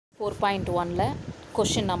4.1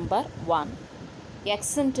 question number 1 x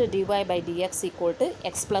into dy by dx equal to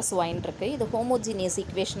x plus y இருக்கு. இது homogeneous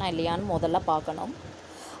equation இல்லையான்னு முதல்ல பார்க்கணும்.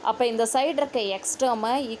 அப்போ இந்த சைடு இருக்க x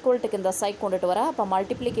டேர்மை ஈக்குவல்ட்டுக்கு இந்த சைடு கொண்டுட்டு வர அப்போ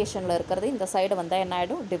மல்டிப்ளிகேஷனில் இருக்கிறது இந்த சைடு வந்தால் என்ன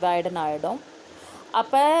ஆகிடும், டிவைடுன்னு ஆகிடும்.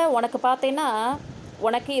 அப்போ உனக்கு பார்த்தீங்கன்னா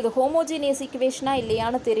உனக்கு இது ஹோமோஜீனியஸ் ஈக்குவேஷனாக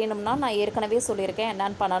இல்லையான்னு தெரியணும்னா நான் ஏற்கனவே சொல்லியிருக்கேன்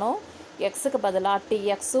என்னென்னு பண்ணணும். எக்ஸுக்கு பதிலாக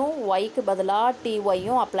டிஎக்ஸும் ஒய்க்கு பதிலாக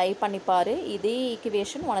டிஒய்யும் அப்ளை பண்ணிப்பார். இதே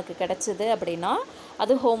ஈக்குவேஷன் உனக்கு கிடச்சிது அப்படின்னா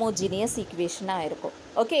அது ஹோமோஜீனியஸ் ஈக்குவேஷனாக இருக்கும்.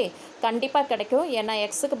 ஓகே, கண்டிப்பாக கிடைக்கும். ஏன்னா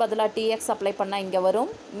எக்ஸுக்கு பதிலாக டிஎக்ஸ் அப்ளை பண்ணால் இங்கே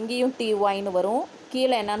வரும், இங்கேயும் டிஒய்னு வரும்,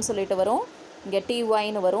 கீழே என்னன்னு சொல்லிட்டு வரும், இங்கே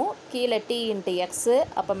டிஒய்னு வரும், கீழே டி இன்ட்டு எக்ஸு,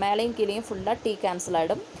 அப்போ மேலேயும் கீழேயும் ஃபுல்லாக டி கேன்சல்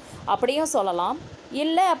ஆகிடும். அப்படியும் சொல்லலாம்.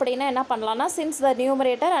 இல்லை அப்படின்னா என்ன பண்ணலான்னா since the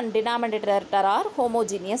numerator and denominator R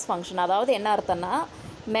homogeneous function, அதாவது என்ன அர்த்தம்னா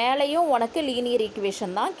மேலேயும் உனக்கு லீனியர்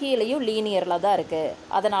ஈக்குவேஷன் தான், கீழேயும் லீனியரில் தான் இருக்குது.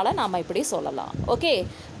 அதனால் நாம் இப்படி சொல்லலாம். ஓகே,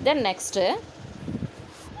 தென் நெக்ஸ்ட்டு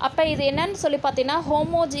அப்போ இது என்னன்னு சொல்லி பார்த்தீங்கன்னா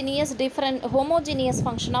ஹோமோஜீனியஸ்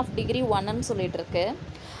ஃபங்க்ஷன் ஆஃப் டிகிரி 1ன்னு சொல்லிட்டு இருக்கு.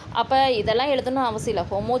 அப்போ இதெல்லாம் எழுதணும் அவசியம் இல்லை.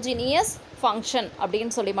 ஹோமோஜீனியஸ் ஃபங்க்ஷன்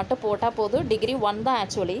அப்படின்னு சொல்லி மட்டும் போட்டால் போதும். டிகிரி 1 தான்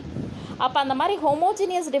ஆக்சுவலி. அப்போ அந்த மாதிரி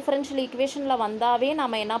ஹோமோஜீனியஸ் டிஃபரன்ஷியல் ஈக்குவேஷனில் வந்தாவே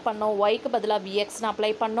நம்ம என்ன பண்ணோம், ஒய்க்கு பதிலாக விஎக்ஸ்னு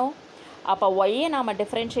அப்ளை பண்ணோம். அப்போ ஒய்யை நாம்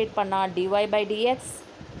டிஃப்ரென்ஷியேட் பண்ணால் டிஒய் பை டிஎக்ஸ்,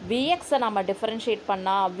 விஎக்ஸை நம்ம டிஃப்ரென்ஷியேட்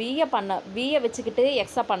பண்ணால் வியை வச்சுக்கிட்டு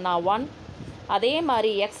எக்ஸை பண்ணால் 1, அதே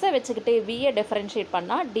மாதிரி எக்ஸை வச்சுக்கிட்டு வியை டிஃப்ரென்ஷியேட்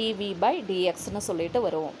பண்ணால் டிவி பை டிஎக்ஸ்னு சொல்லிட்டு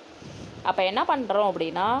வருவோம். அப்போ என்ன பண்ணுறோம்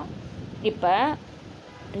அப்படின்னா இப்போ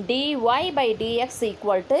dy by dx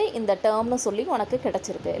equal to இந்த டேர்ம்னு சொல்லி உனக்கு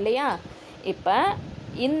கிடச்சிருக்கு இல்லையா. இப்போ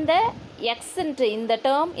இந்த எக்ஸுன்ட்டு இந்த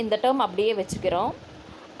டேர்ம் அப்படியே வச்சுக்கிறோம்.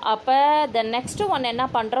 அப்போ த நெக்ஸ்ட்டு ஒன் என்ன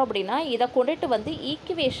பண்ணுறோம் அப்படின்னா இதை கொண்டுட்டு வந்து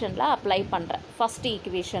ஈக்குவேஷனில் அப்ளை பண்ணுறேன். ஃபஸ்ட்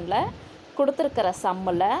ஈக்குவேஷனில் கொடுத்துருக்கிற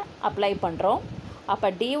சம்மில் அப்ளை பண்ணுறோம். அப்போ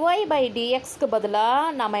டிஒய் பை டிஎக்ஸ்க்கு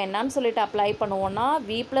பதிலாக நம்ம என்னன்னு சொல்லிட்டு அப்ளை பண்ணுவோன்னா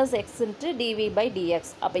we plus X into TV by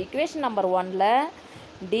dx. அப்போ ஈக்குவேஷன் நம்பர் 1ல்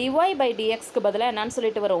டிஒய் பை டிஎக்ஸ்க்கு பதிலாக என்னன்னு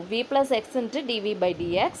சொல்லிட்டு வரும், we plus X into TV by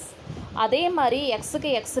dx. அதே மாதிரி எக்ஸுக்கு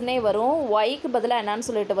எக்ஸ்ன்னே வரும், ஒய்க்கு பதிலாக என்னன்னு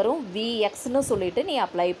சொல்லிட்டு வரும், விஎக்ஸ்ன்னு சொல்லிட்டு நீ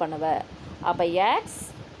அப்ளை பண்ணுவ. அப்போ X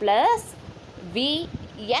plus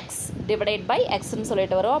VX divided by எக்ஸ்ன்னு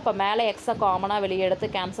சொல்லிட்டு வரும். அப்போ மேலே எக்ஸை காமனாக வெளியே எடுத்து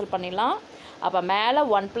கேன்சல் பண்ணிடலாம். அப்போ மேலே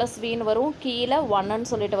 1 ப்ளஸ் வின்னு வரும், கீழே 1ன்னு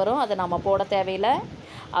சொல்லிட்டு வரும், அதை நம்ம போட தேவையில்லை.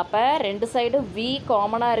 அப்போ ரெண்டு சைடு வி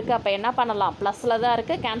காமனாக இருக்குது. அப்போ என்ன பண்ணலாம், ப்ளஸில் தான்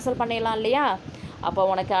இருக்குது, கேன்சல் பண்ணிடலாம் இல்லையா. அப்போ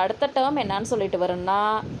உனக்கு அடுத்த டேர்ம் என்னன்னு சொல்லிட்டு வரும்னா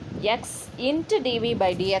X into TV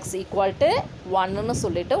by dx equal to 1ன்னு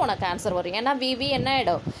சொல்லிட்டு உனக்கு ஆன்சர் வரும். ஏன்னா விவி என்ன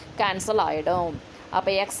ஆகிடும், கேன்சல் ஆகிடும்.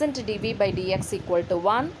 அப்போ X into TV by dx equal to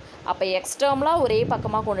 1. அப்போ எக்ஸ் டேர்ம்லாம் ஒரே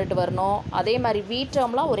பக்கமாக கொண்டுட்டு வரணும், அதே மாதிரி வி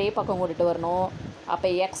டேர்ம்லாம் ஒரே பக்கம் கொண்டுட்டு வரணும். அப்போ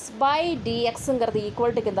எக்ஸ் பை டிஎக்ஸுங்கிறது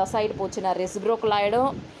ஈக்குவல்ட்டுக்கு இந்த சைடு போச்சுன்னா ரெசிப்ரோக்கல்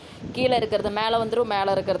ஆகிடும். கீழே இருக்கிறது மேலே வந்துடும்,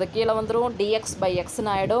 மேலே இருக்கிறது கீழே வந்துடும், டிஎக்ஸ் பை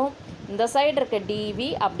எக்ஸ்ன்னு ஆகிடும். இந்த சைடு இருக்க டிவி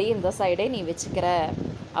அப்படியே இந்த சைடே நீ வச்சுக்கிற.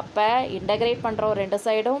 அப்போ இன்டகிரேட் பண்ணுறோம் ரெண்டு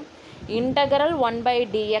சைடும். இன்டகரல் 1 பை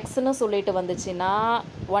டிஎக்ஸ்ன்னு சொல்லிட்டு வந்துச்சுன்னா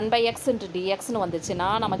 1 பை எக்ஸ் இன்ட்டு டிஎக்ஸ்னு வந்துச்சுன்னா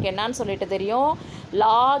நமக்கு என்னான்னு சொல்லிட்டு தெரியும்,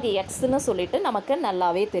 லாக் எக்ஸ்ன்னு சொல்லிட்டு நமக்கு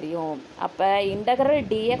நல்லாவே தெரியும். அப்போ இன்டகரல்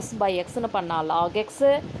டிஎக்ஸ் பை எக்ஸ்ன்னு பண்ணால் லாக்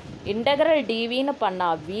எக்ஸு, இன்டகரல் டிவின்னு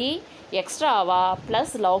பண்ணால் வி, எக்ஸ்ட்ராவா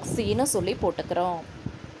ப்ளஸ் லாக் சின்னு சொல்லி போட்டுக்கிறோம்.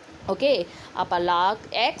 ஓகே, அப்போ லாக்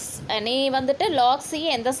எக்ஸ் நீ வந்துட்டு லாக் சி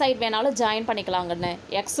எந்த சைடு வேணாலும் ஜாயின் பண்ணிக்கலாங்கன்னு,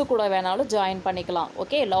 எக்ஸு கூட வேணாலும் ஜாயின் பண்ணிக்கலாம்.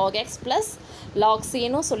 Okay, log x plus lock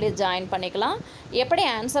சின்னு சொல்லி ஜாயின் பண்ணிக்கலாம். எப்படி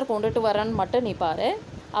ஆன்சர் கொண்டுட்டு வரேன்னு மட்டும் நீ பாரு.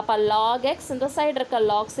 அப்போ லாக் எக்ஸ் இந்த சைடு இருக்க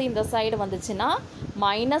லாக் சி இந்த சைடு வந்துச்சுன்னா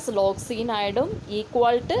மைனஸ் லாக் சின்னு ஆகிடும்,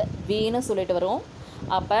 ஈக்குவல் டு வின்னு சொல்லிட்டு வரும்.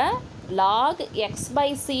 அப்போ லாக் எக்ஸ் பை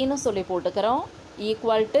சின்னு சொல்லி போட்டுக்கிறோம்,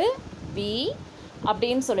 ஈக்குவல் டு வி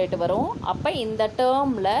அப்படின்னு சொல்லிட்டு வரும். அப்போ இந்த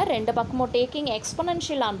டேர்மில் ரெண்டு பக்கமும் டேக்கிங்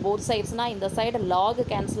எக்ஸ்பொனன்ஷியல் ஆன் போத் சைட்ஸ்னால் இந்த சைடு லாக்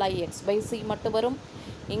கேன்சல் ஆகி எக்ஸ் பை சி மட்டும் வரும்.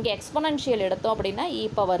 இங்கே எக்ஸ்பொனன்ஷியல் எடுத்தோம் அப்படின்னா இ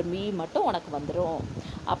பவர் வி மட்டும் உனக்கு வந்துடும்.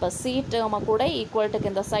 அப்போ சி டேர்மை கூட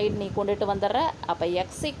ஈக்குவல்ட்டுக்கு இந்த சைடு நீ கொண்டுட்டு வந்துடுற. அப்போ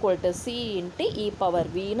X equal to C into e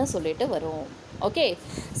power வின்னு சொல்லிட்டு வரும். ஓகே,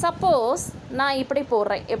 சப்போஸ் நான் இப்படி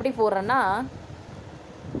போடுறேன்,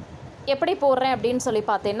 எப்படி போடுறேன் அப்படின்னு சொல்லி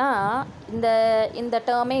பார்த்தேன்னா இந்த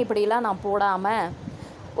டேர்மே இப்படிலாம் நான் போடாமல்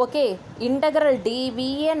ஓகே இன்டகரல்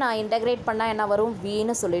டிவியை நான் இன்டகிரேட் பண்ணால் என்ன வரும்,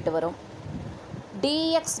 வின்னு சொல்லிட்டு வரும்.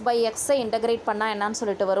 டிஎக்ஸ் பை எக்ஸை இன்டகிரேட் பண்ணால் என்னன்னு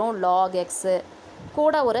சொல்லிட்டு வரும், லாக் எக்ஸு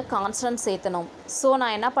கூட ஒரு கான்ஸ்டன்ட் சேர்த்தணும். ஸோ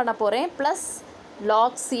நான் என்ன பண்ண போகிறேன், ப்ளஸ்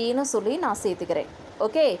லாக் சின்னு சொல்லி நான் சேர்த்துக்கிறேன்.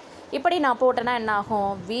 ஓகே, இப்படி நான் போட்டேன்னா என்ன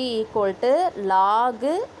ஆகும், வி ஈக்குவல் டு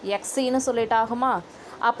லாகு எக்ஸின்னு சொல்லிட்டு ஆகுமா.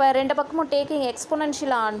 அப்போ ரெண்டு பக்கமும் taking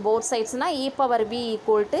exponential on both சைட்ஸ்னால் e power we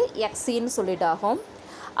equal to எக்ஸின்னு சொல்லிட்டு ஆகும்.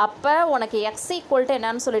 அப்போ உனக்கு எக்ஸ் ஈக்குவல் டு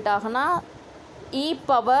என்னன்னு சொல்லிட்டு ஆகுனா e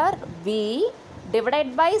power we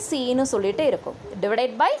divided by சின்னு சொல்லிட்டு இருக்கும்.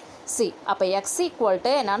 Divided by C. அப்போ எக்ஸ் ஈக்குவல்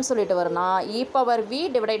டு என்னன்னு சொல்லிட்டு வரும்னா e power we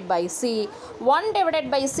divided by C. 1 divided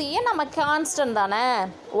by CIE நம்ம கான்ஸ்டன்ட் தானே.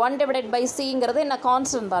 1 டிவைடட் பை சிங்கிறது என்ன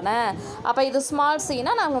கான்ஸ்டன்ட் தானே. அப்போ இது ஸ்மால்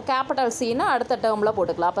சின்னா நாங்கள் கேபிட்டல் சின்னு அடுத்த டேர்மில்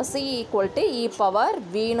போட்டுக்கலாம். அப்போ C equal to e power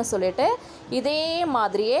வின்னு சொல்லிட்டு இதே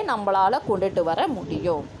மாதிரியே நம்மளால் கொண்டுட்டு வர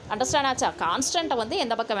முடியும். அண்டர்ஸ்டாண்ட் ஆச்சா? கான்ஸ்டண்ட்டை வந்து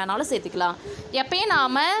எந்த பக்கம் வேணாலும் சேர்த்திக்கலாம். எப்பயும்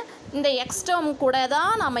நாம் இந்த எக்ஸ் டேர்ம் கூட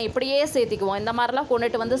தான் நம்ம இப்படியே சேர்த்திக்குவோம். இந்த மாதிரிலாம்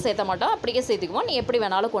கொண்டுட்டு வந்து சேர்த்த மாட்டோம், அப்படியே சேர்த்திக்குவோம். நீ எப்படி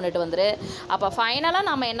வேணாலும் கொண்டுட்டு வந்துரு. அப்போ ஃபைனலாக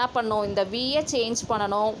நம்ம என்ன பண்ணணும், இந்த வியை சேஞ்ச்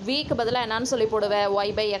பண்ணணும். விக்கு பதிலாக என்னன்னு சொல்லி போடுவேன்,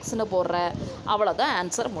 ஒய் பை எக்ஸ்னு போடுற. அவ்வளோதான்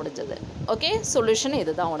ஆன்சர் முடிஞ்சது. ஓகே, சொல்யூஷன்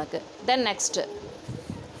இதுதான் உனக்கு. Then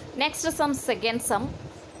next sum, second sum.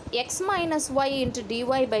 x minus y into dy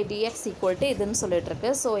by dx equal to இதுன்னு சொல்லிட்டு இருக்கு.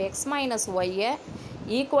 ஸோ x minus y-ஐ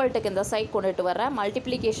ஈக்குவல்ட்டுக்கு இந்த சைட் கொண்டுட்டு வர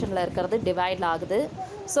மல்டிப்ளிகேஷனில் இருக்கிறது டிவைட் ஆகுது.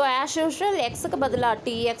 ஸோ ஆஸ் யூஷுவல் எக்ஸுக்கு பதிலாக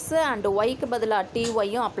டிஎக்ஸு அண்ட் ஒய்க்கு பதிலாக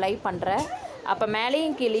டிஒய்யும் அப்ளை பண்ணுறேன். அப்போ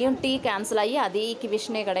மேலேயும் கீழேயும் டி கேன்சல் ஆகி அதே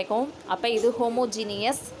ஈக்குவேஷனே கிடைக்கும். அப்போ இது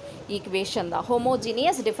ஹோமோஜீனியஸ் ஈக்குவேஷன் தான்.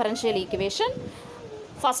 Homogeneous differential equation,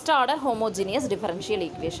 first order homogeneous differential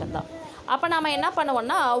equation தான். அப்போ நம்ம என்ன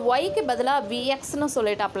பண்ணுவோம்னா ஒய்க்கு பதிலாக விஎக்ஸ்னு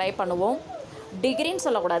சொல்லிட்டு அப்ளை பண்ணுவோம். டிகிரின்னு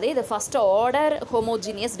சொல்லக்கூடாது, இது first order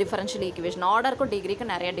homogeneous differential equation. ஆர்டருக்கும்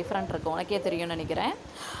டிகிரிக்கும் நிறைய டிஃப்ரெண்ட் இருக்கும், உனக்கே தெரியும்னு நினைக்கிறேன்.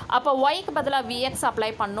 அப்போ ஒய்க்கு பதிலாக விஎக்ஸ்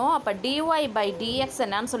அப்ளை பண்ணோம். அப்போ டிஒய் பை டிஎக்ஸ்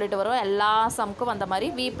என்னன்னு சொல்லிட்டு வரும், எல்லா சம்க்கும் வந்த மாதிரி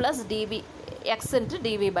we plus TV X into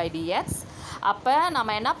TV by dx. அப்போ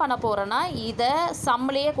நம்ம என்ன பண்ண போகிறோன்னா இதை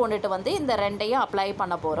சம்லேயே கொண்டுட்டு வந்து இந்த ரெண்டையும் அப்ளை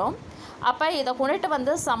பண்ண போகிறோம். அப்போ இதை கொண்டுட்டு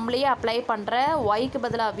வந்து சம்லேயே அப்ளை பண்ணுற. ஒய்க்கு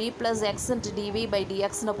பதிலாக we plus X into TV by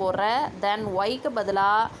டிஎக்ஸ்னு போடுற. தென் ஒய்க்கு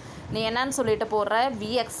பதிலாக நீ என்னன்னு சொல்லிட்டு போடுற,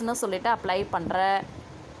 விஎக்ஸ்னு சொல்லிட்டு அப்ளை பண்ணுற.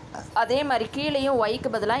 அதே மாதிரி கீழேயும் ஒய்க்கு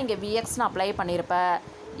பதிலாக இங்கே விஎக்ஸ்னு அப்ளை பண்ணியிருப்ப.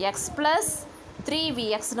 எக்ஸ் ப்ளஸ்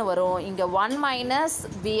 3vxன்னு வரும், இங்கே 1 மைனஸ்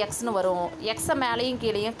விஎக்ஸ்னு வரும். எக்ஸை மேலேயும்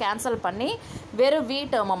கீழேயும் கேன்சல் பண்ணி வெறும் வி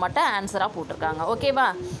டேர்மை மட்டும் ஆன்சராக போட்டிருக்காங்க. ஓகேவா?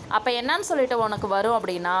 அப்போ என்னன்னு சொல்லிட்டு உனக்கு வரும்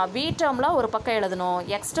அப்படின்னா வி டேர்மில் ஒரு பக்கம் எழுதணும்,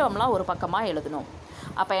 எக்ஸ் டேர்மில் ஒரு பக்கமாக எழுதணும்.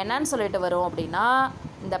 அப்போ என்னன்னு சொல்லிட்டு வரும் அப்படின்னா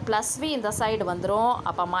இந்த ப்ளஸ் வி இந்த சைடு வந்துடும்.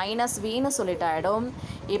 அப்போ மைனஸ் வின்னு சொல்லிட்டு ஆகிடும்.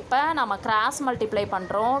 இப்போ நம்ம கிராஸ் மல்டிப்ளை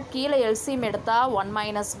பண்ணுறோம். கீழே எல்சிஎம் எடுத்தால் 1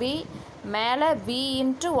 மைனஸ் வி, மேலே வி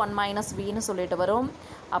இன்ட்டு 1 மைனஸ் வின்னு சொல்லிட்டு வரும்.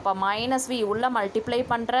 அப்போ மைனஸ் வி உள்ளே மல்டிப்ளை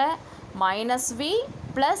பண்ணுற, மைனஸ் வி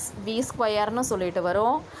ப்ளஸ் வி ஸ்கொயர்னு சொல்லிட்டு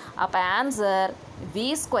வரும். அப்போ answer V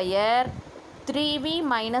square 3v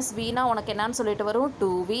minus வினா உனக்கு என்னன்னு சொல்லிட்டு வரும்,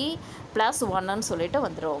 2v ப்ளஸ் 1ன்னு சொல்லிட்டு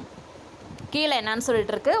வந்துடும். கீழே என்னன்னு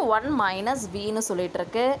சொல்லிட்டு இருக்கு, 1 மைனஸ் வின்னு சொல்லிட்டு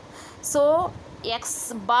இருக்கு. ஸோ எக்ஸ்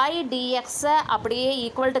பை டிஎக்ஸை அப்படியே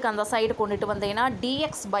ஈக்குவல்ட்டுக்கு அந்த சைடு கொண்டுட்டு வந்தீங்கன்னா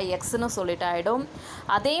டிஎக்ஸ் பை எக்ஸ்ன்னு சொல்லிட்டு ஆகிடும்.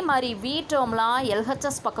 அதே மாதிரி வி டேர்ம்லாம்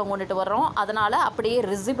எல்ஹெச்எஸ் பக்கம் கொண்டுட்டு வர்றோம், அதனால் அப்படியே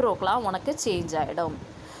ரிசிப்ரோக்கெலாம் உனக்கு சேஞ்ச் ஆகிடும்.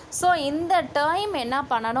 ஸோ இந்த டேர்ம் என்ன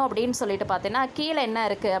பண்ணணும் அப்படின்னு சொல்லிட்டு பார்த்தீங்கன்னா கீழே என்ன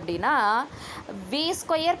இருக்குது அப்படின்னா V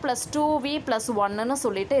square plus 2v plus 1ன்னு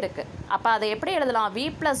சொல்லிட்டு இருக்குது. அப்போ அதை எப்படி எழுதலாம், v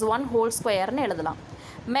ப்ளஸ் 1 ஹோல் ஸ்கொயர்னு எழுதலாம்.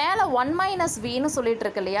 மேலே 1 மைனஸ் வின்னு சொல்லிட்டு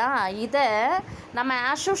இருக்கு இல்லையா, இதை நம்ம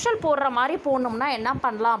ஆஸ் யூஷுவல் போடுற மாதிரி போடணும்னா என்ன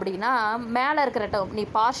பண்ணலாம் அப்படின்னா மேலே இருக்கிற டேர்ம் நீ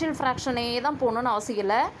பார்ஷியல் ஃப்ராக்ஷனே தான் போடணுன்னு அவசியம்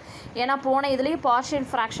இல்லை. ஏன்னா போன இதுலேயும் பார்ஷியல்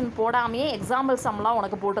ஃப்ராக்ஷன் போடாமையே எக்ஸாம்பிள் சம்லாம்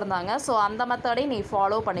உனக்கு போட்டிருந்தாங்க. ஸோ அந்த மெத்தடையும் நீ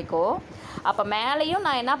ஃபாலோ பண்ணிக்கோ. அப்போ மேலேயும்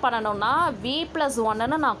நான் என்ன பண்ணணும்னா v ப்ளஸ்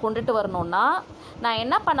 1ன்னு நான் கொண்டுட்டு வரணும்னா நான்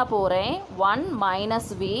என்ன பண்ண போகிறேன், 1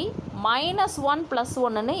 மைனஸ் வி மைனஸ் 1 ப்ளஸ்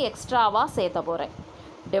 1ன்னு எக்ஸ்ட்ராவாக சேர்த்த போகிறேன்.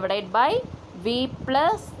 Divided by v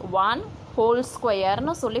plus 1 whole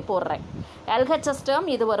ஸ்கொயர்னு சொல்லி போடுறேன். எல்ஹெச்எஸ் டேர்ம்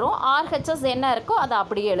இது வரும், ஆர்ஹெச்எஸ் என்ன இருக்கோ அதை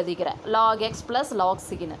அப்படியே எழுதிக்கிறேன், லாக் எக்ஸ் ப்ளஸ் லாக்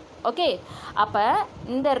சின்னு. ஓகே, அப்போ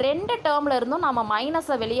இந்த ரெண்டு டேர்மில் இருந்தும் நம்ம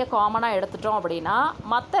மைனஸை வெளியே காமனாக எடுத்துட்டோம் அப்படின்னா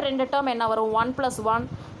மற்ற ரெண்டு டேர்ம் என்ன வரும், 1 ப்ளஸ் 1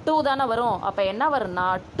 2 தானே வரும். அப்போ என்ன வரும்னா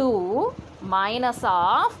 2 மைனஸ்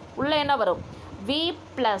ஆஃப் உள்ளே என்ன வரும், v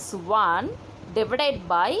plus 1 divided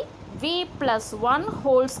by v plus 1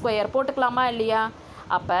 whole square போட்டுக்கலாமா இல்லையா.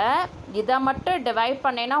 அப்போ இதை மட்டும் டிவைட்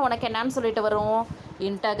பண்ணேன்னா உனக்கு என்னன்னு சொல்லிட்டு வரும்,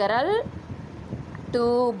 integral 2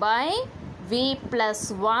 by v plus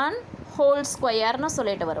 1 whole ஸ்கொயர்னு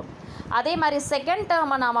சொல்லிட்டு வரும். அதே மாதிரி செகண்ட்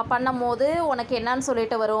டேர்மை நாம் பண்ணும் போது உனக்கு என்னன்னு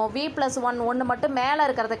சொல்லிட்டு வரும், v ப்ளஸ் 1 ஒன்று மட்டும் மேலே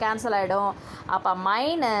இருக்கிறது கேன்சல் ஆகிடும். அப்போ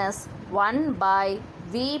மைனஸ் 1 பை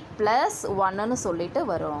v ப்ளஸ் 1ன்னு சொல்லிட்டு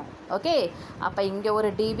வரும். ஓகே, அப்போ இங்கே ஒரு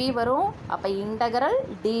dv வரும், அப்போ இன்டகரல்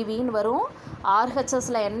dvன்னு வரும்.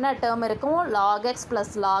 ஆர்ஹெச்எஸில் என்ன டேர்ம் இருக்கும், log x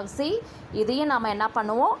plus lock C. இதையும் நம்ம என்ன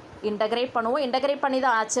பண்ணுவோம், இன்டகிரேட் பண்ணுவோம். இன்டகிரேட் பண்ணி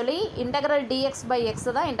தான் actually integral dx by X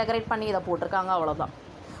தான் இன்டகிரேட் பண்ணி இதை போட்டிருக்காங்க, அவ்வளோதான்.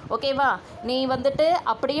 ஓகேவா, நீ வந்துட்டு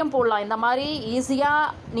அப்படியும் போடலாம், இந்த மாதிரி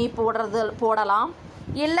ஈஸியாக நீ போடலாம்.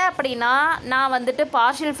 இல்லை அப்படின்னா நான் வந்துட்டு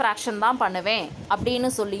பார்ஷியல் ஃப்ராக்ஷன் தான் பண்ணுவேன் அப்படின்னு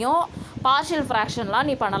சொல்லியும் பார்ஷியல் ஃப்ராக்ஷன்லாம்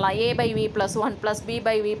நீ பண்ணலாம். a by v plus 1 plus b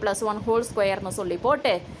by v plus 1 whole ஸ்கொயர்னு சொல்லி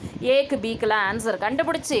போட்டு ஏக்கு பிக்கெலாம் ஆன்சர்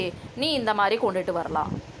கண்டுபிடிச்சி நீ இந்த மாதிரி கொண்டுட்டு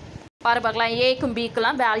வரலாம். பாரு பார்க்கலாம், ஏக்கும்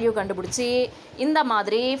பிக்கெலாம் வேல்யூ கண்டுபிடிச்சி இந்த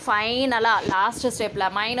மாதிரி ஃபைனலாக லாஸ்ட் ஸ்டெப்பில்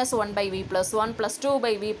 -1/v + 1 +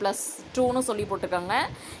 2/v + 2ன்னு சொல்லி போட்டுருக்காங்க.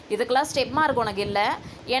 இதுக்கெல்லாம் ஸ்டெப் மார்க் உனக்கு இல்லை.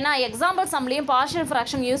 ஏன்னா எக்ஸாம்பிள் சம்லேயும் பார்ஷியல்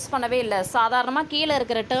ஃப்ராக்ஷன் யூஸ் பண்ணவே இல்லை. சாதாரணமாக கீழே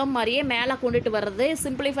இருக்கிற டேர்ம் மாதிரியே மேலே கொண்டுட்டு வர்றது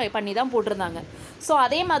சிம்பிளிஃபை பண்ணி தான் போட்டிருந்தாங்க. ஸோ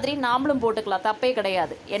அதே மாதிரி நாமளும் போட்டுக்கலாம், தப்பே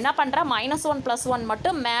கிடையாது. என்ன பண்ணுற, -1 + 1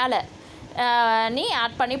 மட்டும் மேலே நீ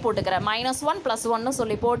ஆட் பண்ணி போட்டுக்கிற. -1 + 1ன்னு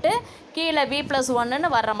சொல்லி போட்டு கீழே v + 1ன்னு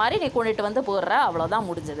வர்ற மாதிரி நீ கொண்டுட்டு வந்து போடுற. அவ்வளோதான்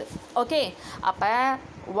முடிஞ்சது. ஓகே, அப்போ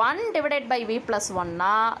 1 / v +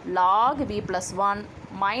 1னா log v + 1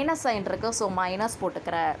 minus sign இருக்குது, ஸோ மைனஸ்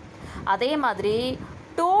போட்டுக்கிற. அதே மாதிரி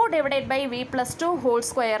 2 / v + 2 ஹோல்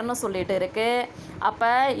ஸ்கொயர்னு சொல்லிட்டு இருக்குது.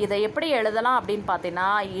 அப்போ இதை எப்படி எழுதலாம் அப்படின்னு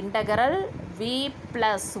பார்த்தீங்கன்னா, இன்டகரல் v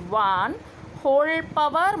 + 1 ஹோல்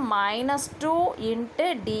பவர் -2 ×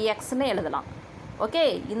 dxன்னு எழுதலாம். ஓகே,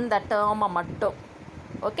 இந்த டேர்மை மட்டும்.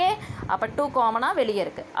 ஓகே, அப்போ 2 காமனாக வெளியே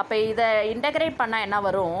இருக்குது. அப்போ இதை இன்டகிரேட் பண்ணால் என்ன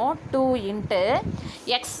வரும், 2 ×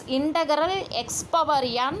 x integral x power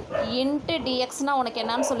n × dxனால் உனக்கு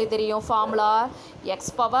என்னன்னு சொல்லி தெரியும் formula,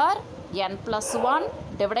 x power n + 1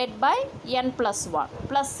 / n + 1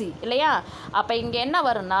 + c இல்லையா. அப்போ இங்கே என்ன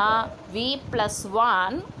வரும்னா v +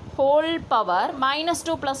 1 ஹோல் பவர்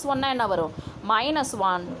 -2 + 1 என்ன வரும்,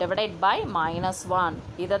 -1 / -1.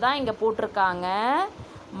 இதை தான் இங்கே போட்டிருக்காங்க.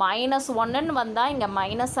 -1ன்னு வந்தால் இங்கே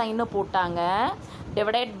மைனஸ் சைன்னு போட்டாங்க.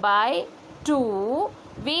 /2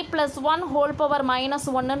 v + 1 ஹோல் பவர்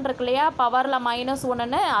 -1ன்னு இருக்கு இல்லையா, பவரில்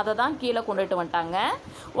 -1ன்னு அதை தான் கீழே கொண்டுட்டு வந்துட்டாங்க.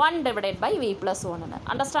 1 / v + 1ன்னு.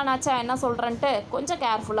 அண்டர்ஸ்டாண்ட் ஆச்சா என்ன சொல்கிறேன்ட்டு? கொஞ்சம்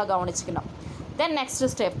கேர்ஃபுல்லாக கவனிச்சிக்கணும். தென் நெக்ஸ்ட்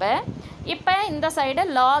ஸ்டெப்பு, இப்போ இந்த side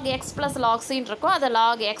log x + log c இருக்கும், அதை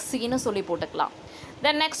log xcன்னு சொல்லி போட்டுக்கலாம்.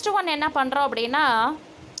 தென் நெக்ஸ்ட் ஒன் என்ன பண்ணுறோம் அப்படின்னா,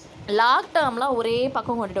 லாக் டேர்மில் ஒரே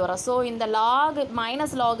பக்கம் கொண்டுட்டு வரோம். ஸோ இந்த லாக்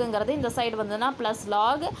மைனஸ் லாகுங்கிறது இந்த சைடு வந்ததுன்னா ப்ளஸ்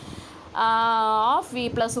லாக் ஆஃப் v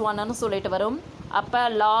 + 1ன்னு சொல்லிட்டு வரும். அப்போ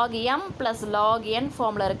log m + log n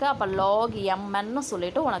ஃபார்மில் இருக்குது. அப்போ log mன்னு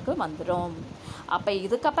சொல்லிட்டு உனக்கு வந்துடும். அப்போ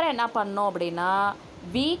இதுக்கப்புறம் என்ன பண்ணோம் அப்படின்னா,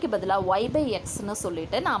 vக்கு பதிலாக y/xன்னு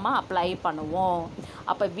சொல்லிட்டு நாம் அப்ளை பண்ணுவோம்.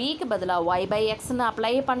 அப்போ vக்கு பதிலாக y/xன்னு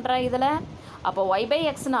அப்ளை பண்ணுற இதில். அப்போ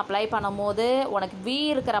y/xன்னு அப்ளை பண்ணும்போது உனக்கு v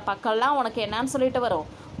இருக்கிற பக்கம்லாம் உனக்கு என்னன்னு சொல்லிட்டு வரும்,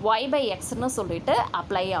 y/xன்னு சொல்லிட்டு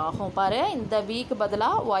அப்ளை ஆகும். பாரு, இந்த vக்கு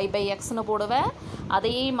பதிலாக y/xன்னு போடுவேன்.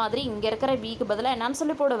 அதே மாதிரி இங்கே இருக்கிற vக்கு பதிலாக என்னன்னு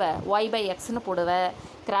சொல்லி போடுவேன், y/xன்னு போடுவேன்.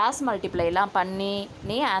 கிராஸ் மல்டிப்ளைலாம் பண்ணி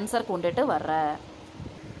நீ ஆன்சர் கொண்டுட்டு வர்ற.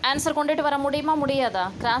 ஆன்சர் கொண்டுட்டு வர முடியுமா முடியாதா?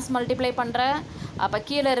 கிராஸ் மல்டிப்ளை பண்ணுற. அப்போ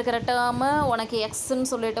கீழே இருக்கிற டேர்மு உனக்கு எக்ஸ்ன்னு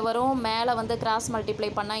சொல்லிட்டு வரும். மேலே வந்து கிராஸ் மல்டிப்ளை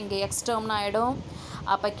பண்ணால் இங்கே எக்ஸ் டேர்ம்னு ஆகிடும்.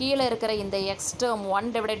 அப்போ கீழே இருக்கிற இந்த எக்ஸ் டேர்ம் 1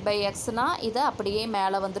 / xனால் இது அப்படியே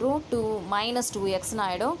மேலே வந்துடும், -2xன்னு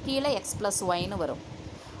ஆகிடும். கீழே x + yன்னு வரும்.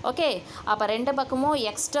 ஓகே, அப்போ ரெண்டு பக்கமும்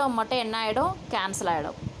எக்ஸ் டேர்ம் மட்டும் என்ன ஆகிடும், கேன்சல்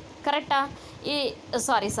ஆகிடும். கரெக்டாக?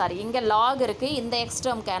 சாரி இங்கே லாக் இருக்குது, இந்த எக்ஸ்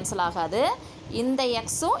டேர்ம் கேன்சல் ஆகாது. இந்த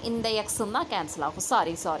எக்ஸும் இந்த எக்ஸும் தான் கேன்சல் ஆகும்.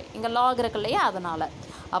 சாரி இங்கே லாக் இருக்கு இல்லையா, அதனால்.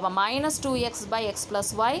 அப்போ -2x / x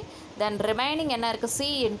 + y, தென் ரிமைனிங் என்ன இருக்குது, c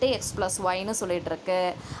 × x + yன்னு சொல்லிட்டு இருக்கு.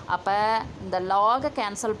 அப்போ இந்த லாகை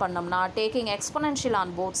கேன்சல் பண்ணோம்னா taking exponential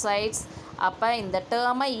on both sides. அப்போ இந்த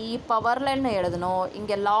டேர்மை e பவர்லன்னு எழுதணும்.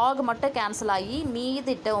 இங்கே லாக் மட்டும் கேன்சல் ஆகி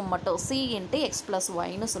மீதி டேர்ம் மட்டும் c × x +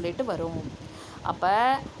 yன்னு சொல்லிட்டு வரும். அப்போ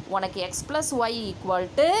உனக்கு x + y =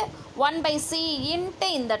 1/c ×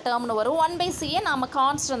 இந்த டேர்ம்னு வரும். 1/c நாம்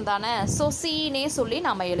கான்ஸ்டன்ட் தானே, ஸோ cன்னே சொல்லி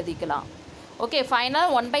நம்ம எழுதிக்கலாம். ஓகே, ஃபைனல்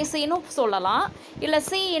 1/cன்னு சொல்லலாம், இல்லை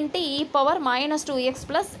c × e power -2x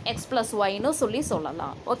 + x + yன்னு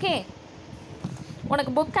சொல்லலாம். ஓகே,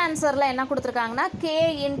 உனக்கு புக் ஆன்சரில் என்ன கொடுத்துருக்காங்கன்னா k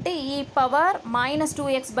 × e power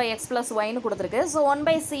 -2x / x + yன்னு கொடுத்துருக்கு. ஸோ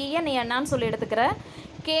 1/c நீ என்னான்னு சொல்லி எடுத்துக்கிற,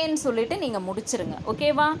 கேன்னு சொல்லிட்டு நீங்கள் முடிச்சிருங்க.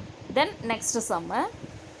 ஓகேவா? தென் நெக்ஸ்ட் சம்மு.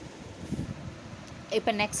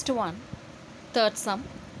 இப்போ next one, third sum.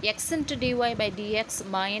 x × dy/dx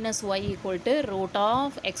 - y =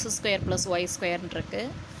 √(x² + y² இருக்கு.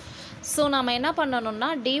 ஸோ நம்ம என்ன பண்ணணும்னா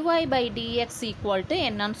dy/dx =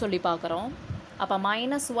 என்னன்னு சொல்லி பார்க்குறோம். அப்போ -y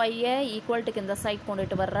ஈக்குவல்ட்டுக்கு இந்த சைட்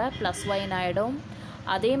கொண்டுட்டு வர்ற +y ஆகிடும்.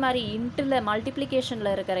 அதே மாதிரி இன்ட்டில்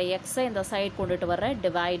மல்டிப்ளிகேஷனில் இருக்கிற எக்ஸை இந்த சைட் கொண்டுட்டு வர்ற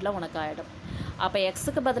டிவைடில் உனக்கு ஆகிடும். அப்போ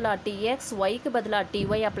எக்ஸுக்கு பதிலாக tx, ஒய்க்கு பதிலாக ty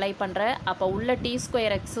அப்ளை பண்ணுற. அப்போ உள்ள t²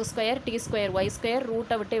 x², t² y²,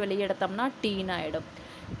 ரூட்டை விட்டு வெளியே எடுத்தோம்னா tன்னு ஆகிடும்.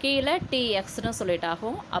 கீழே txன்னு சொல்லிட்டு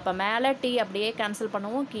ஆகும். அப்போ மேலே t அப்படியே கேன்சல்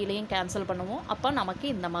பண்ணுவோம், கீழேயும் கேன்சல் பண்ணுவோம். அப்போ நமக்கு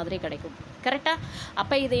இந்த மாதிரி கிடைக்கும். கரெக்டாக?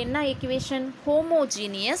 அப்போ இது என்ன ஈக்குவேஷன்?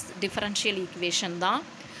 ஹோமோஜீனியஸ் டிஃபரன்ஷியல் ஈக்குவேஷன் தான்.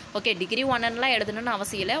 ஓகே, டிகிரி 1லாம் எழுதணும்னு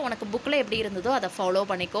அவசியம் இல்லை. உனக்கு புக்கில் எப்படி இருந்ததோ அதை ஃபாலோ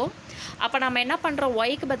பண்ணிக்கோ. அப்போ நம்ம என்ன பண்ணுறோம்,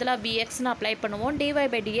 ஒய்க்கு பதிலாக விஎக்ஸ்னு அப்ளை பண்ணுவோம்.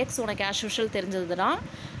 dy/dx உனக்கு ஆஸ் யூஷுவல் தெரிஞ்சதுன்னா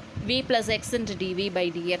v + x ×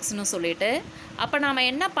 dv/dxன்னு சொல்லிட்டு, அப்போ நாம்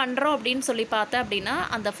என்ன பண்ணுறோம் அப்படின்னு சொல்லி பார்த்தேன் அப்படின்னா,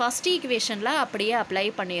 அந்த ஃபஸ்ட் ஈக்குவேஷனில் அப்படியே அப்ளை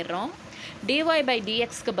பண்ணிடுறோம்.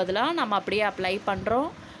 dy/dxக்கு பதிலாக நம்ம அப்படியே அப்ளை பண்ணுறோம்.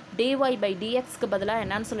 dy/dxக்கு பதிலாக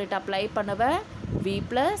என்னன்னு சொல்லிட்டு அப்ளை பண்ணுவேன், v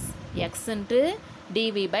 + x ×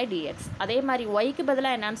 dv/dx. அதே மாதிரி ஒய்க்கு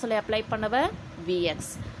பதிலாக என்னன்னு சொல்லி அப்ளை பண்ணுவேன், vx.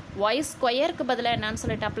 y² பதிலாக என்னன்னு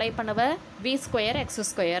சொல்லிட்டு அப்ளை பண்ணுவேன், v²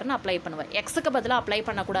 x² அப்ளை பண்ணுவேன். எக்ஸுக்கு பதிலாக அப்ளை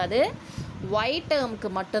பண்ணக்கூடாது, y டேர்முக்கு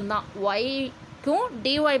மட்டும்தான், yக்கும்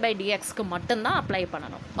dy/dxக்கு மட்டும்தான் அப்ளை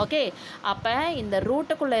பண்ணணும். ஓகே, அப்போ இந்த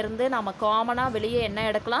ரூட்டுக்குள்ளே இருந்து நம்ம காமனாக வெளியே என்ன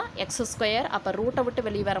எடுக்கலாம், x². அப்போ ரூட்டை விட்டு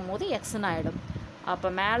வெளியே வரும்போது எக்ஸ்ன்னு ஆகிடும். அப்போ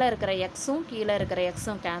மேலே இருக்கிற எக்ஸும் கீழே இருக்கிற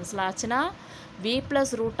எக்ஸும் கேன்சல் ஆச்சுன்னா v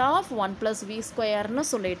 + √1 + v²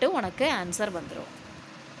 சொல்லிட்டு உனக்கு ஆன்சர் வந்துடும்.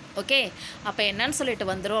 ஓகே, அப்போ என்னன்னு சொல்லிட்டு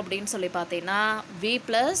வந்துடும் அப்படின்னு சொல்லி பார்த்தீங்கன்னா, v +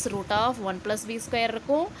 √1 + v²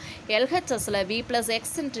 இருக்கும். LHSல v + x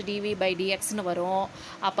 × dv/dxன்னு வரும்.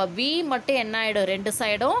 அப்போ v மட்டும் என்ன ஆகிடும், ரெண்டு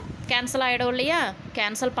சைடும் கேன்சல் ஆகிடும் இல்லையா,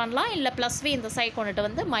 கேன்சல் பண்ணலாம். இல்லை +v இந்த சைடு கொண்டுட்டு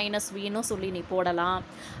வந்து -vன்னு சொல்லி நீ போடலாம்.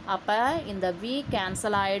 அப்போ இந்த v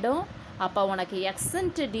கேன்சல் ஆகிடும். அப்போ உனக்கு x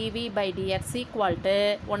 × dv/dx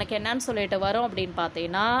 = உனக்கு என்னன்னு சொல்லிட்டு வரும் அப்படின்னு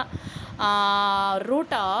பார்த்தீங்கன்னா,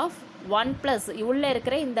 √1 + உள்ளே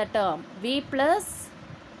இருக்கிற இந்த டேர்ம் v +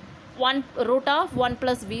 1 √1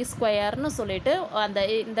 + v² சொல்லிட்டு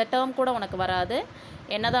இந்த டேர்ம் கூட உனக்கு வராது.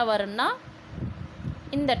 என்னதான் வரும்னா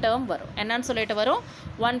இந்த டேர்ம் வரும். என்னன்னு சொல்லிட்டு வரும்,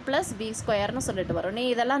 1 + v² சொல்லிட்டு வரும்.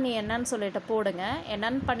 இதெல்லாம் நீ என்னன்னு சொல்லிட்டு போடுங்க.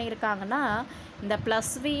 என்னன்னு பண்ணியிருக்காங்கன்னா, இந்த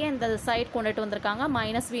 +v இந்த சைடு கொண்டுட்டு வந்திருக்காங்க,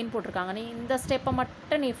 -vன்னு போட்டிருக்காங்க. நீ இந்த ஸ்டெப்பை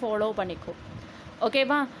மட்டும் நீ ஃபாலோ பண்ணிக்கோ.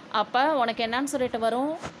 ஓகேவா? அப்போ உனக்கு என்னன்னு சொல்லிட்டு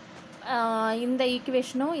வரும், இந்த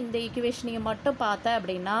ஈக்குவேஷனும் இந்த ஈக்குவேஷனையும் மட்டும் பார்த்த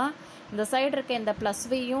அப்படின்னா, இந்த சைடு இருக்க இந்த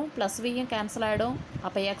 +vயும் கேன்சல் ஆகிடும்.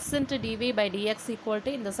 அப்போ x × dv/dx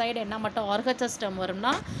 = இந்த சைடு என்ன மட்டும் RHS டேர்ம்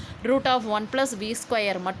வரும்னா √1 +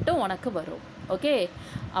 v² மட்டும் உனக்கு வரும். ஓகே,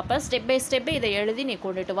 அப்போ ஸ்டெப் பை ஸ்டெப் இதை எழுதி நீ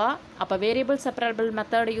கொண்டுட்டு வா. அப்போ வேரியபிள் செப்பரபிள்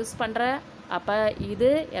மெத்தட் யூஸ் பண்ணுற. அப்போ இது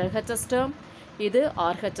LHS டேர்ம், இது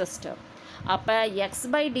RHS டேர்ம். அப்போ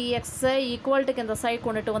x/dx ஈக்குவல்ட்டுக்கு இந்த சைடு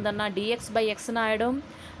கொண்டுட்டு வந்தோம்னா dx/xன்னு ஆகிடும்.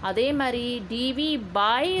 அதே மாதிரி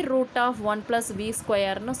dv/√1 +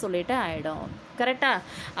 v² சொல்லிட்டு ஆகிடும். கரெக்டாக?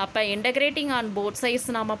 அப்போ இன்டகிரேட்டிங் ஆன் போத் சைட்ஸ்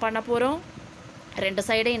நாம் பண்ண போகிறோம். ரெண்டு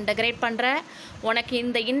சைடும் இன்டகிரேட் பண்ணுற. உனக்கு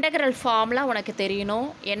இந்த இன்டகிரல் ஃபார்முலா உனக்கு தெரியணும்.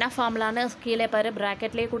 என்ன ஃபார்முலான்னு கீழே பாரு,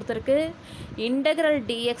 ப்ராக்கெட்லேயே கொடுத்துருக்கு. Integral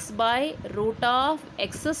dx/√x²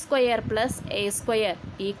 + a²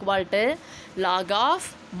 = log of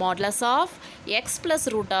modulus of x +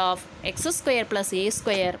 √x² +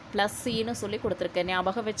 a² + cன்னு சொல்லி கொடுத்துருக்கு.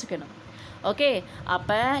 ஞாபகம் வச்சுக்கணும். ஓகே,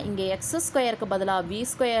 அப்போ இங்கே x²க்கு பதிலாக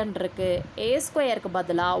v² இருக்குது, a²க்கு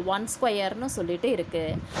பதிலாக 1² சொல்லிட்டு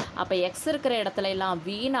இருக்குது. அப்போ x இருக்கிற இடத்துல எல்லாம்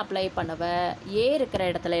vன்னு அப்ளை பண்ணுவேன், a இருக்கிற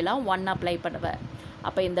இடத்துல எல்லாம் 1 அப்ளை பண்ணுவேன்.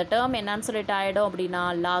 அப்போ இந்த டேர்ம் என்னன்னு சொல்லிட்டு ஆகிடும் அப்படின்னா,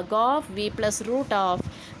 log of v +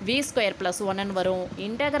 √v² + 1ன்னு வரும்.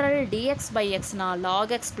 இன்டகரல் dx/xனா log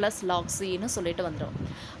x + log cன்னு சொல்லிட்டு வந்துடும்.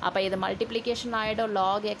 அப்போ இது மல்டிப்ளிகேஷன் ஆகிடும்,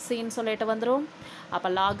 log xன்னு சொல்லிட்டு வந்துடும். அப்போ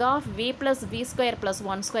log of v + v² +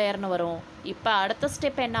 1² வரும். இப்போ அடுத்த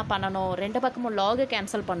ஸ்டெப் என்ன பண்ணணும், ரெண்டு பக்கமும் log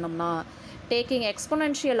கேன்சல் பண்ணோம்னா taking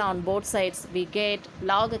exponential on both sides we get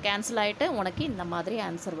log cancel ஆகிட்டு உனக்கு இந்த மாதிரி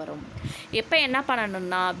ஆன்சர் வரும். இப்போ என்ன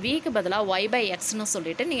பண்ணணும்னா vக்கு பதிலாக y/xன்னு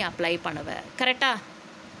சொல்லிட்டு நீ அப்ளை பண்ணுவ. கரெக்டா?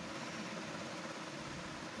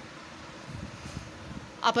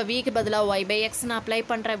 அப்போ vக்கு பதிலாக y/xன்னு அப்ளை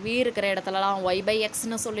பண்ணுற. v இருக்கிற இடத்துலலாம்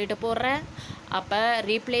y/xன்னு சொல்லிட்டு போடுற. அப்போ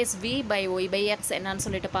ரீப்ளேஸ் v/y/x என்னன்னு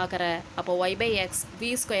சொல்லிட்டு பார்க்குற. அப்போ y/x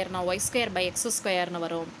v²னா y²/x²ன்னு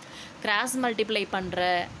வரும். கிராஸ் மல்டிப்ளை பண்ணுற.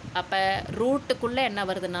 அப்போ ரூட்டுக்குள்ளே என்ன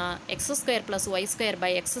வருதுன்னா x² +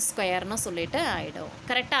 y²/x²ன்னு சொல்லிட்டு ஆகிடும்.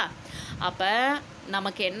 கரெக்டாக? அப்போ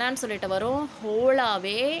நமக்கு என்னன்னு சொல்லிட்டு வரும்,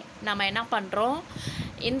 ஹோலாகவே நம்ம என்ன பண்ணுறோம்,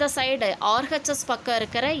 இந்த சைடு RHS பக்கம்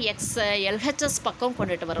இருக்கிற எக்ஸை LHS பக்கம்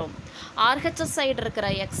கொண்டுட்டு வரும். RHS சைடு இருக்கிற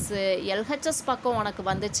எக்ஸு LHS பக்கம் உனக்கு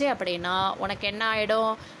வந்துச்சு அப்படின்னா உனக்கு என்ன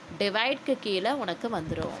ஆகிடும், டிவைட்க்கு கீழே உனக்கு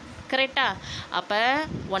வந்துடும். கரெக்டாக? அப்போ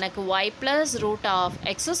உனக்கு y +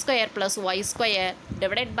 √x² + y²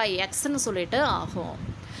 / xன்னு சொல்லிட்டு ஆகும்.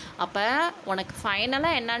 அப்போ உனக்கு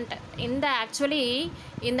ஃபைனலாக என்னன்ட்டு இந்த ஆக்சுவலி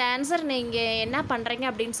இந்த ஆன்சர் நீங்கள் என்ன பண்ணுறீங்க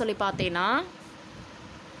அப்படின்னு சொல்லி பார்த்தீங்கன்னா,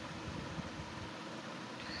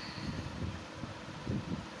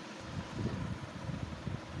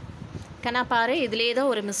 கண்ணா பாரு, இதுலேயே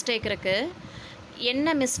தான் ஒரு மிஸ்டேக் இருக்குது.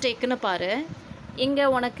 என்ன மிஸ்டேக்குன்னு பாரு. இங்கே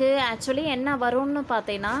உனக்கு ஆக்சுவலி என்ன வரும்னு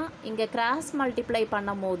பார்த்தீங்கன்னா, இங்கே கிராஸ் மல்டிப்ளை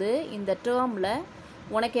பண்ணும் போது இந்த டேர்மில்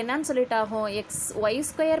உனக்கு என்னன்னு சொல்லிட்டு ஆகும்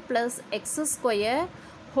y² + x²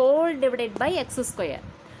 whole divided by x².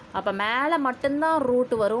 அப்போ மேலே மட்டும்தான்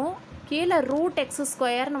ரூட் வரும், கீழே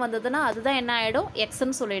 √x² வந்ததுன்னா அதுதான் என்ன ஆகிடும்,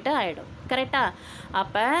 எக்ஸ்ன்னு சொல்லிட்டு ஆகிடும். கரெக்டாக?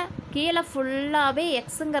 அப்போ கீழே ஃபுல்லாகவே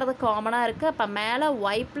எக்ஸுங்கிறது காமனாக இருக்குது. அப்போ மேலே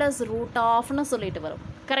y + √(ன்னு சொல்லிட்டு வரும்.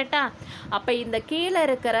 கரெக்டாக? அப்போ இந்த கீழே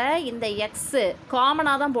இருக்கிற இந்த எக்ஸு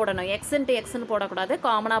காமனாக தான் போடணும், எக்ஸ் இன்ட்டு எக்ஸ்ன்னு போடக்கூடாது,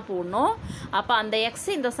 காமனாக போடணும். அப்போ அந்த எக்ஸ்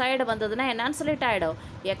இந்த சைடு வந்ததுன்னா என்னன்னு சொல்லிட்டு ஆகிடும்,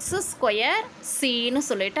 x²c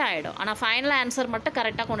சொல்லிட்டு ஆகிடும். ஆனால் ஃபைனல் ஆன்சர் மட்டும்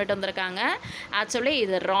கரெக்டாக கொண்டுட்டு வந்திருக்காங்க. ஆக்சுவலி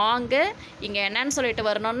இது ராங்கு. இங்கே என்னன்னு சொல்லிட்டு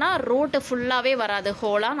வரணும்னா ரூட்டு ஃபுல்லாகவே வராது,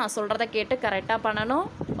 ஹோலாக. நான் சொல்கிறத கேட்டு கரெக்டாக பண்ணணும்.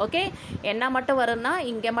 ஓகே, என்ன மட்டும் வரும்னா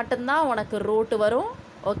இங்கே மட்டும்தான் உனக்கு ரூட்டு வரும்.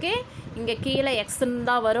 ஓகே, இங்கே கீழே எக்ஸ்ன்னு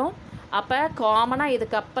தான் வரும். அப்போ காமனாக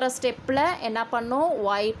இதுக்கப்புறம் ஸ்டெப்பில் என்ன பண்ணும்,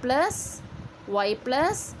 y + √(x²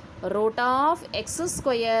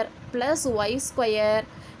 + y²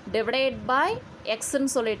 divided by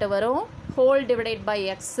எக்ஸ்ன்னு சொல்லிட்டு வரும், whole divided by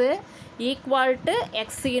x equal to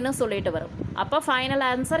எக்ஸின்னு சொல்லிட்டு வரும். அப்போ ஃபைனல்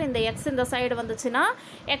ஆன்சர் இந்த எக்ஸ் இந்த சைடு வந்துச்சுன்னா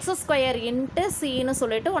x² இன்ட்டு சின்னு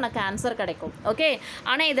சொல்லிட்டு உனக்கு ஆன்சர் கிடைக்கும். ஓகே,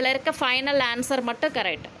 ஆனால் இதில் இருக்க ஃபைனல் ஆன்சர் மட்டும்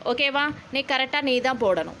கரெக்ட். ஓகேவா? நீ கரெக்டாக நீ தான்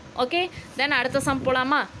போடணும். ஓகே, தென் அடுத்த சம்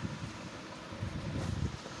போகலாமா?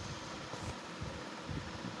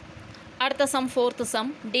 அடுத்த some, fourth some.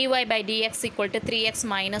 dy/dx = 3x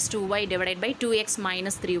 - 2y divided by 2x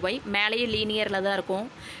 - 3y. மேலேயே லீனியரில் தான் இருக்கும்,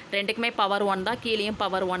 ரெண்டுக்குமே பவர் 1 தான், கீழேயும்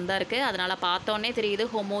பவர் 1 தான் இருக்குது. அதனால் பார்த்தோன்னே தெரியுது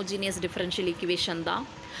ஹோமோஜீனியஸ் டிஃபரன்ஷியல் ஈக்குவேஷன் தான்.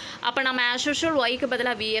 அப்போ நம்ம ஆஸ் யூஷுவல் ஒய்க்கு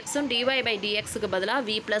பதிலாக vxும் dy/dxக்கு பதிலாக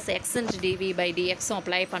v + x dv/dxும்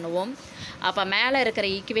அப்ளை பண்ணுவோம். அப்போ மேலே இருக்கிற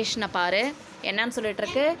ஈக்குவேஷனை பாரு, என்னன்னு சொல்லிட்டு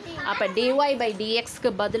இருக்கு. அப்போ dy/dxக்கு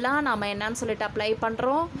பதிலாக நம்ம என்னன்னு சொல்லிட்டு அப்ளை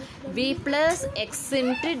பண்ணுறோம், v + x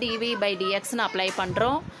dv/dxன்னு அப்ளை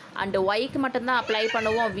பண்ணுறோம். அண்டு ஒய்க்கு மட்டும்தான் அப்ளை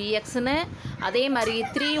பண்ணுவோம் vxன்னு. அதே மாதிரி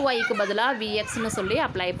 3yக்கு பதிலாக vxன்னு சொல்லி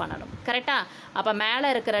அப்ளை பண்ணணும். கரெக்டாக? அப்போ மேலே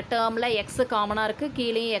இருக்கிற டேர்மில் எக்ஸு காமனாக இருக்குது,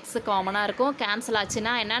 கீழேயும் எக்ஸு காமனாக இருக்கும். கேன்சல்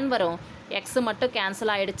ஆச்சுன்னா என்னன்னு வரும், எக்ஸு மட்டும்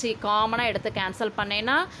கேன்சல் ஆகிடுச்சு. காமனாக எடுத்து கேன்சல்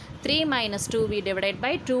பண்ணேன்னா 3 - 2v டிவைடட்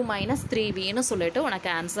பை 2 - 3vன்னு சொல்லிட்டு உனக்கு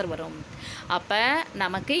ஆன்சர் வரும். அப்போ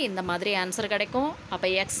நமக்கு இந்த மாதிரி ஆன்சர் கிடைக்கும். அப்போ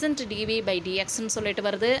x dv/dxன்னு சொல்லிட்டு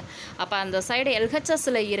வருது. அப்போ அந்த சைடு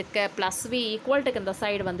LHSல இருக்க +v ஈக்குவல்ட்டுக்கு இந்த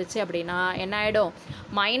சைடு வந்துச்சு அப்படின்னா என்ன ஆகிடும்,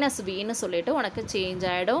 -vன்னு சொல்லிட்டு உனக்கு சேஞ்ச்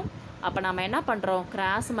ஆகிடும். அப்போ நம்ம என்ன பண்ணுறோம்,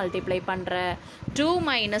 கிராஸ் மல்டிப்ளை பண்ணுற 2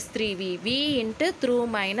 - 3v v இன்ட்டு 2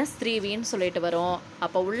 - 3vன்னு சொல்லிட்டு வரும்.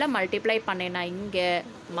 அப்போ உள்ள மல்டிப்ளை பண்ணேன்னா இங்கே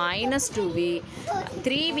 -2v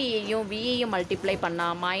 3vயையும் vயையும் மல்டிப்ளை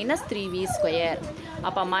பண்ணால் -3v².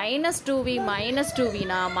 அப்போ -2v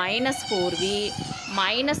 -2vனா -4v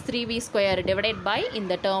 -3v² divided by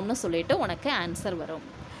இந்த டேர்ம்னு சொல்லிட்டு உனக்கு ஆன்சர் வரும்.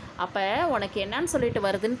 அப்போ உனக்கு என்னன்னு சொல்லிட்டு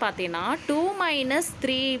வருதுன்னு பார்த்தீங்கன்னா 2 -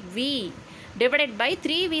 3v divided by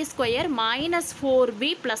 3v² -4v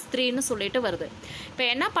 + 3ன்னு சொல்லிட்டு வருது. இப்போ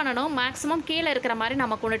என்ன பண்ணணும், மேக்ஸிமம் கீழே இருக்கிற மாதிரி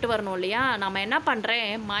நம்ம கொண்டுட்டு வரணும் இல்லையா. நம்ம என்ன பண்ணுறேன்,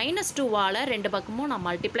 -2வால் ரெண்டு பக்கமும் நான்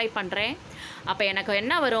மல்டிப்ளை பண்ணுறேன். அப்போ எனக்கு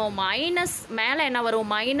என்ன வரும், மேலே என்ன வரும்,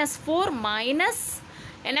 -4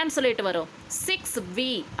 என்னன்னு சொல்லிட்டு வரும் 6v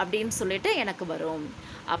அப்படின்னு சொல்லிட்டு எனக்கு வரும்.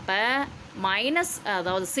 அப்போ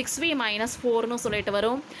அதாவது 6v - 4ன்னு சொல்லிட்டு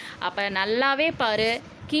வரும். அப்போ நல்லாவே பாரு,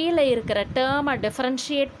 கீழே இருக்கிற டேர்மை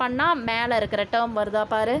டிஃப்ரென்ஷியேட் பண்ணால் மேலே இருக்கிற டேர்ம் வருதா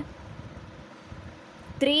பாரு.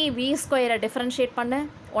 3v² டிஃப்ரென்ஷியேட் பண்ணு,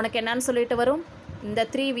 உனக்கு என்னன்னு சொல்லிட்டு வரும், இந்த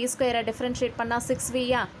 3v² டிஃப்ரென்ஷியேட் பண்ணால்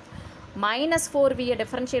 6vயா, -4vயை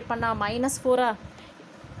டிஃப்ரென்ஷியேட் பண்ணால் -4ஆ,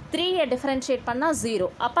 3யை டிஃப்ரென்ஷியேட் பண்ணால் 0.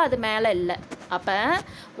 அப்போ அது மேலே இல்லை. அப்போ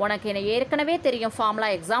உனக்கு என்ன ஏற்கனவே தெரியும் ஃபார்முலா,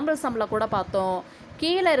 எக்ஸாம்பிள் சம்மில் கூட பார்த்தோம்.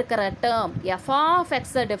 கீழே இருக்கிற டேர்ம் f(x)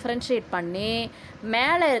 டிஃப்ரென்ஷியேட் பண்ணி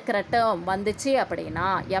மேலே இருக்கிற டேர்ம் வந்துச்சு அப்படின்னா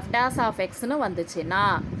f'(x)ன்னு வந்துச்சுன்னா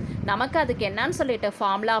நமக்கு அதுக்கு என்னன்னு சொல்லிட்டு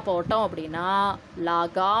ஃபார்முலா போட்டோம் அப்படின்னா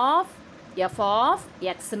log of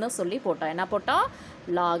f(x)ன்னு சொல்லி போட்டோம். என்ன போட்டோம்,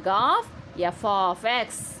 log of f(x).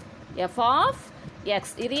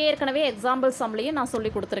 இது ஏற்கனவே எக்ஸாம்பிள் சம்லேயும் நான் சொல்லி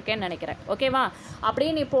கொடுத்துருக்கேன்னு நினைக்கிறேன். ஓகேவா?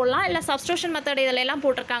 அப்படியே நீ போடலாம், இல்லை சப்ஸ்டியூஷன் மெத்தட் இதில் எல்லாம்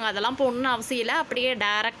போட்டிருக்காங்க, அதெல்லாம் போடணும்னு அவசியம் இல்லை. அப்படியே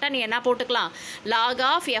டேரெக்டாக நீ என்ன போட்டுக்கலாம், log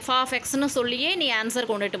of f(x)ன்னு சொல்லியே நீ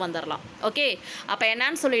ஆன்சர் கொண்டுட்டு வந்துடலாம். ஓகே, அப்போ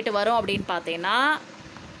என்னன்னு சொல்லிட்டு வரும் அப்படின்னு பார்த்தீங்கன்னா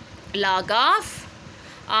log of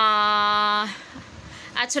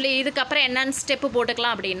ஆக்சுவலி இதுக்கப்புறம் என்னென்னு ஸ்டெப்பு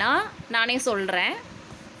போட்டுக்கலாம் அப்படின்னா நானே சொல்கிறேன்.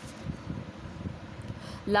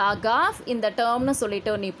 log of இந்த டேர்ம்னு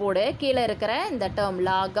சொல்லிட்டு நீ போடு, கீழே இருக்கிற இந்த டேர்ம்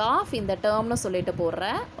log of இந்த டேர்ம்னு சொல்லிட்டு போடுற.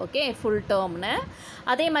 Okay, full டேர்ம்னு.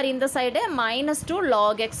 அதே மாதிரி இந்த சைடு -2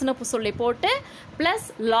 log xன்னு சொல்லி போட்டு ப்ளஸ்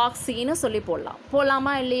log cன்னு சொல்லி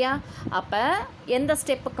போடலாமா இல்லையா? அப்போ எந்த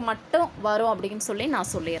ஸ்டெப்புக்கு மட்டும் வரும் அப்படின்னு சொல்லி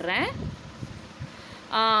நான் சொல்லிடுறேன்.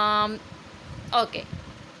 ஓகே,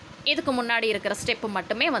 இதுக்கு முன்னாடி இருக்கிற ஸ்டெப்பு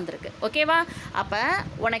மட்டுமே வந்திருக்கு. ஓகேவா? அப்போ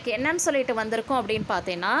உனக்கு என்னன்னு சொல்லிட்டு வந்திருக்கும் அப்படின்னு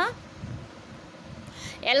பார்த்தீங்கன்னா,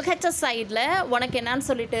 LHS சைடில் உனக்கு என்னன்னு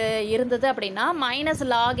சொல்லிட்டு இருந்தது அப்படின்னா minus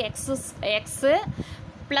lock x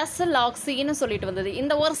plus lock சின்னு சொல்லிட்டு வந்தது.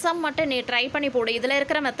 இந்த ஒரு சம் மட்டும் நீ ட்ரை பண்ணி போடு. இதில்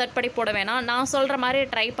இருக்கிற மெத்தட் படி போட வேணாம். நான் சொல்கிற மாதிரி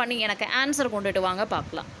ட்ரை பண்ணி எனக்கு ஆன்சர் கொண்டுட்டு வாங்க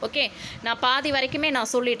பார்க்கலாம். ஓகே, நான் பாதி வரைக்குமே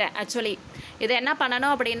நான் சொல்லிட்டேன். ஆக்சுவலி இது என்ன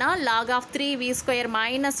பண்ணணும் அப்படின்னா lock of 3v²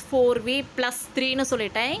 minus 4v plus 3ன்னு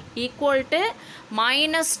சொல்லிட்டேன் ஈக்குவல் டு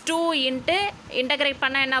 -2 இன்ட்டு இன்டகிரேட்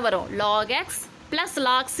பண்ணால் என்ன வரும், லாக் எக்ஸ் ப்ளஸ்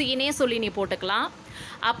லாக் சின்னே சொல்லி நீ போட்டுக்கலாம்.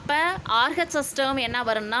 அப்போ RHS டேர்ம் என்ன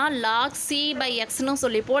வரும்னா லாக் சி பை எக்ஸ்னு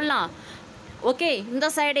சொல்லி போடலாம். ஓகே, இந்த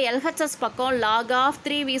சைடு LHS பக்கம் lock of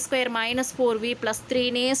 3v² minus 4v plus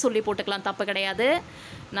 3னே சொல்லி போட்டுக்கலாம், தப்பு கிடையாது.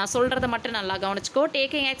 நான் சொல்கிறத மட்டும் நல்லா கவனிச்சிக்கோ.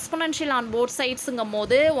 டேக்கிங் எக்ஸ்பொனென்ஷியல் ஆன் போத் சைட்ஸுங்கும்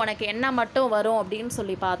போது உனக்கு என்ன மட்டும் வரும் அப்படின்னு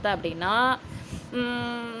சொல்லி பார்த்தேன் அப்படின்னா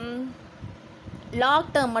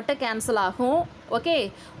லாக் டேர்ம் மட்டும் கேன்சல் ஆகும். ஓகே,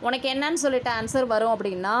 உனக்கு என்னன்னு சொல்லிட்டு ஆன்சர் வரும்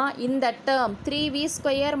அப்படின்னா இந்த term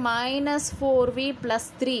 3v² minus 4v plus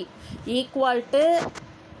 3 equal to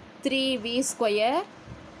 3v²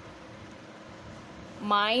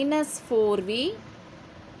 minus 4v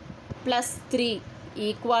plus 3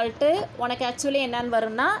 equal to உனக்கு ஆக்சுவலி என்னன்னு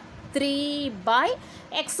வரும்னா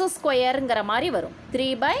 3/x² மாதிரி வரும்.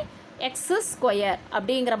 3/x²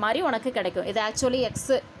 அப்படிங்கிற மாதிரி உனக்கு கிடைக்கும். இது ஆக்சுவலி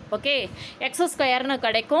எக்ஸு. ஓகே, x²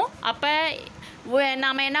 கிடைக்கும். அப்போ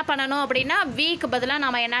நாம் என்ன பண்ணணும் அப்படின்னா வீக்கு பதிலாக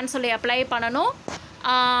நாம் என்னன்னு சொல்லி அப்ளை பண்ணணும்,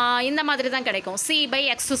 இந்த மாதிரி தான் கிடைக்கும்.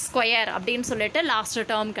 c/x² அப்படின்னு சொல்லிட்டு லாஸ்ட்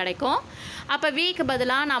டேர்ம் கிடைக்கும். அப்போ வீக்கு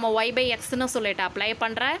பதிலாக நாம் y/xன்னு சொல்லிட்டு அப்ளை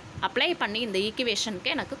பண்ணி இந்த ஈக்குவேஷனுக்கு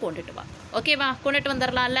எனக்கு கொண்டுட்டு வா. ஓகேவா? கொண்டுட்டு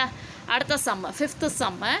வந்துடலாம்ல. அடுத்த சம்மு, ஃபிஃப்த்து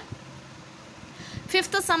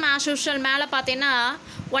சம் ஆஸ் யூஷுவல். மேலே பார்த்தீங்கன்னா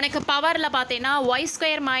உனக்கு பவரில் பார்த்தீங்கன்னா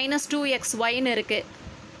y² மைனஸ் 2xyன்னு இருக்குது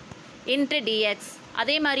இன்ட்டு dx.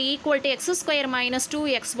 அதே மாதிரி equal to x² minus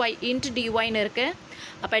 2xy into dyன்னு இருக்குது.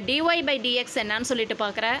 அப்போ dy/dx என்னன்னு சொல்லிட்டு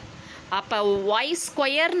பார்க்குற. அப்போ y²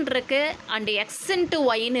 இருக்குது அண்டு x இன்ட்டு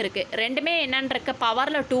ஒய்ன்னு இருக்குது. ரெண்டுமே என்னன்னு இருக்குது,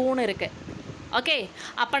 பவரில் 2ன்னு இருக்குது. ஓகே,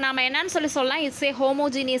 அப்போ நாம் என்னன்னு சொல்லலாம், இட்ஸ் ஏ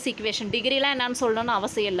ஹோமோஜீனியஸ் ஈக்குவேஷன். டிகிரிலாம் என்னன்னு சொல்லணும்னு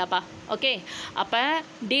அவசியம் இல்லைப்பா. ஓகே, அப்போ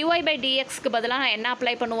dy/dxக்கு பதிலாக என்ன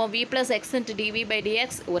அப்ளை பண்ணுவோம், v + x இன்ட்டு dv/dx.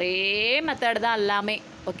 ஒரே மெத்தட் தான் எல்லாமே.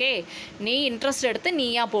 ஓகே, நீ இன்ட்ரெஸ்ட் எடுத்து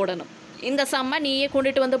நீயா போடணும். இந்த சம்மை நீயே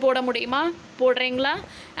கொண்டுட்டு வந்து போட முடியுமா? போடுறீங்களா?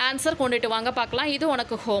 ஆன்சர் கொண்டுட்டு வாங்க பார்க்கலாம். இது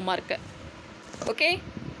உனக்கு ஹோம்ஒர்க்கு. ஓகே.